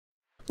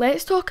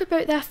Let's talk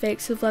about the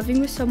effects of living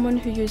with someone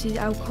who uses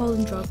alcohol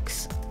and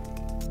drugs.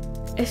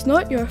 It's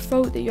not your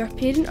fault that your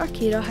parent or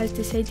carer has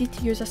decided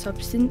to use a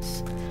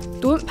substance.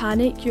 Don't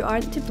panic, you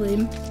aren't to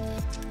blame.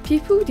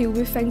 People deal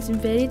with things in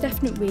very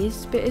different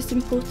ways, but it's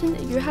important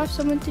that you have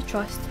someone to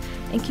trust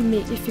and can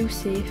make you feel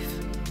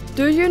safe.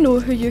 Do you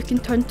know who you can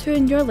turn to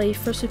in your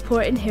life for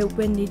support and help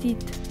when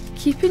needed?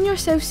 Keeping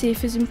yourself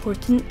safe is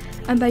important,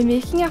 and by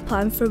making a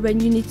plan for when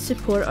you need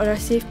support or a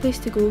safe place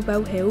to go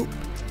will help.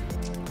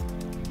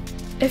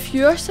 If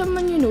you or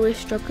someone you know is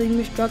struggling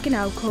with drug and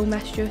alcohol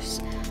misuse,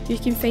 you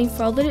can find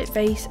further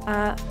advice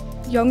at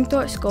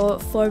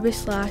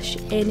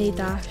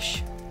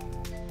young.scot/NA-.